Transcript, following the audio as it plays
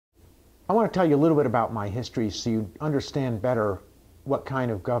I want to tell you a little bit about my history so you understand better what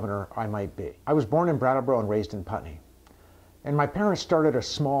kind of governor I might be. I was born in Brattleboro and raised in Putney. And my parents started a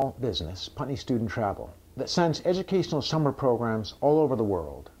small business, Putney Student Travel, that sends educational summer programs all over the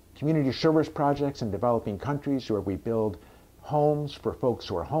world. Community service projects in developing countries where we build homes for folks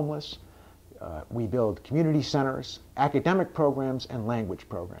who are homeless. We build community centers, academic programs, and language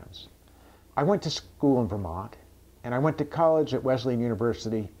programs. I went to school in Vermont, and I went to college at Wesleyan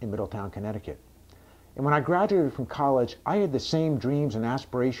University in Middletown, Connecticut. And when I graduated from college, I had the same dreams and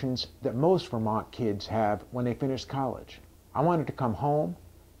aspirations that most Vermont kids have when they finish college. I wanted to come home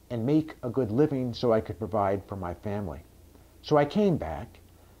and make a good living so I could provide for my family. So I came back,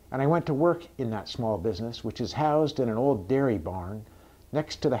 and I went to work in that small business, which is housed in an old dairy barn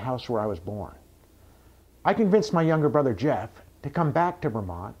next to the house where I was born. I convinced my younger brother Jeff to come back to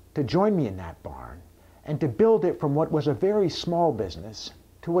Vermont to join me in that barn and to build it from what was a very small business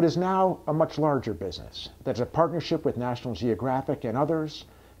to what is now a much larger business that's a partnership with National Geographic and others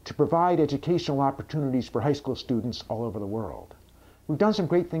to provide educational opportunities for high school students all over the world. We've done some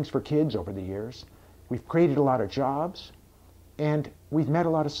great things for kids over the years. We've created a lot of jobs, and we've met a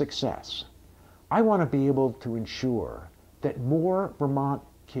lot of success. I want to be able to ensure that more Vermont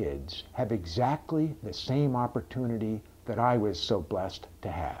kids have exactly the same opportunity that I was so blessed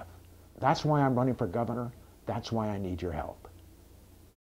to have. That's why I'm running for governor. That's why I need your help.